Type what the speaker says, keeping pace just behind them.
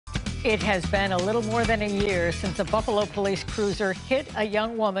It has been a little more than a year since a Buffalo police cruiser hit a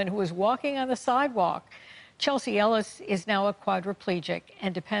young woman who was walking on the sidewalk. Chelsea Ellis is now a quadriplegic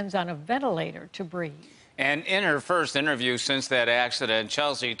and depends on a ventilator to breathe. And in her first interview since that accident,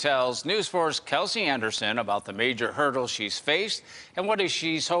 Chelsea tells News 4's Kelsey Anderson about the major hurdles she's faced and what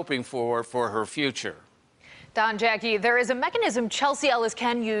she's hoping for her future. Don, Jackie, there is a mechanism Chelsea Ellis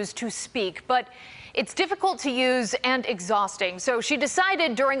can use to speak, but it's difficult to use and exhausting. So she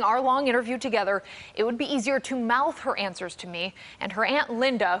decided during our long interview together, it would be easier to mouth her answers to me. And her Aunt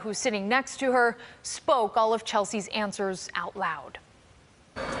Linda, who's sitting next to her, spoke all of Chelsea's answers out loud.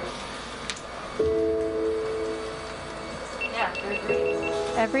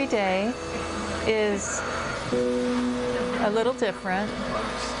 Every day is a little different.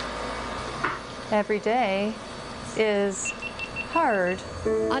 Every day is hard.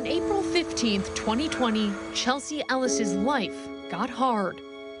 On April 15th, 2020, Chelsea Ellis's life got hard.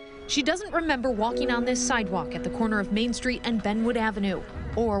 She doesn't remember walking on this sidewalk at the corner of Main Street and Benwood Avenue,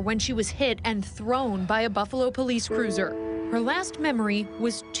 or when she was hit and thrown by a Buffalo police cruiser. Her last memory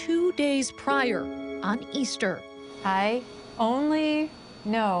was 2 days prior, on Easter. I only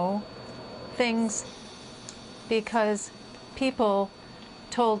know things because people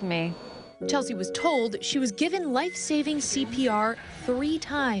told me. Chelsea was told she was given life-saving CPR 3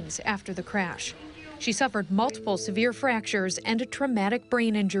 times after the crash. She suffered multiple severe fractures and a traumatic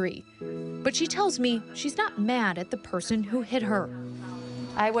brain injury. But she tells me she's not mad at the person who hit her.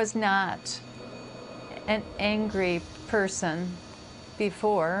 I was not an angry person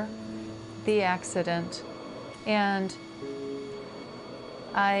before the accident, and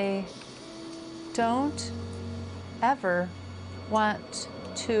I don't ever want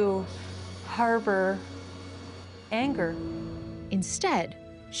to harbor anger. Instead,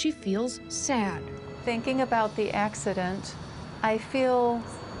 she feels sad. Thinking about the accident, I feel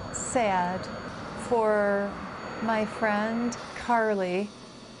sad for my friend Carly,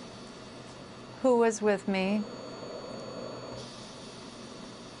 who was with me,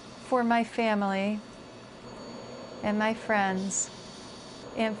 for my family and my friends,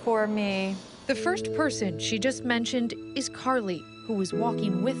 and for me. The first person she just mentioned is Carly, who was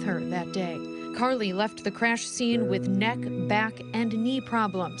walking with her that day. Carly left the crash scene with neck, back, and knee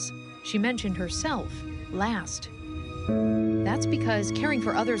problems. She mentioned herself last. That's because caring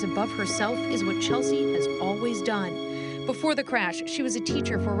for others above herself is what Chelsea has always done. Before the crash, she was a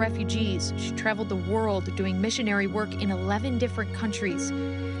teacher for refugees. She traveled the world doing missionary work in 11 different countries.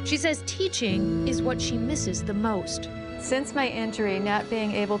 She says teaching is what she misses the most. Since my injury, not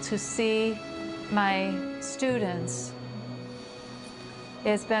being able to see my students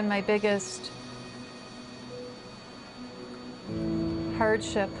has been my biggest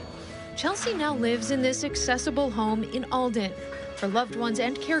hardship. Chelsea now lives in this accessible home in Alden. Her loved ones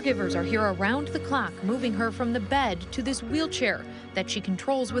and caregivers are here around the clock, moving her from the bed to this wheelchair that she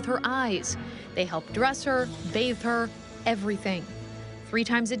controls with her eyes. They help dress her, bathe her, everything. 3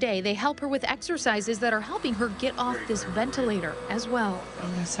 times a day, they help her with exercises that are helping her get off this ventilator as well.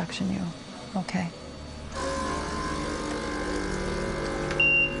 I'm gonna suction you. Okay.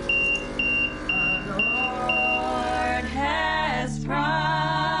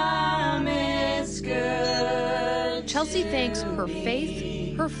 Chelsea thanks her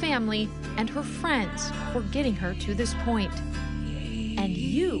faith, her family, and her friends for getting her to this point. And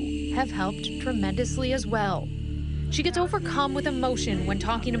you have helped tremendously as well. She gets overcome with emotion when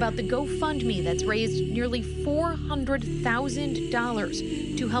talking about the GoFundMe that's raised nearly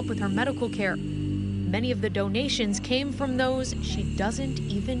 $400,000 to help with her medical care. Many of the donations came from those she doesn't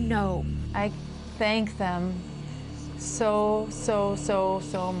even know. I thank them so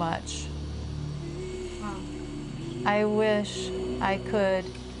much. I wish I could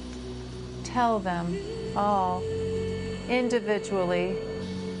tell them all individually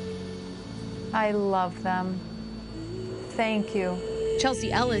I love them. Thank you.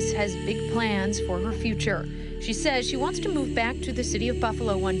 Chelsea Ellis has big plans for her future. She says she wants to move back to the city of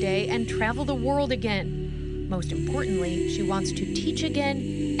Buffalo one day and travel the world again. Most importantly, she wants to teach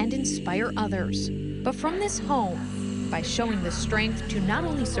again and inspire others. But from this home, by showing the strength to not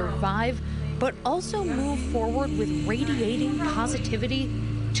only survive, but also move forward with radiating positivity,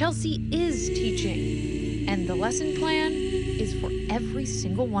 Chelsea is teaching. And the lesson plan is for every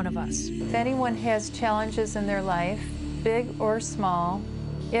single one of us. If anyone has challenges in their life, big or small,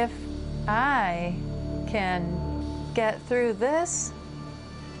 if I can get through this,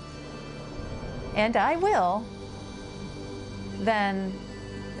 and I will, then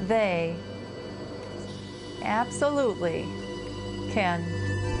they absolutely can.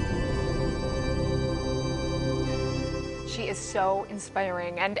 She is so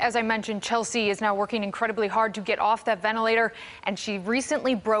inspiring. And as I mentioned, Chelsea is now working incredibly hard to get off that ventilator, and she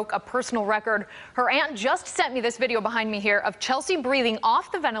recently broke a personal record. Her aunt just sent me this video behind me here of Chelsea breathing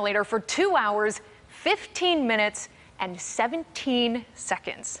off the ventilator for 2 hours, 15 minutes, and 17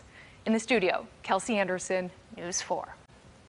 seconds. In the studio, Kelsey Anderson, News 4.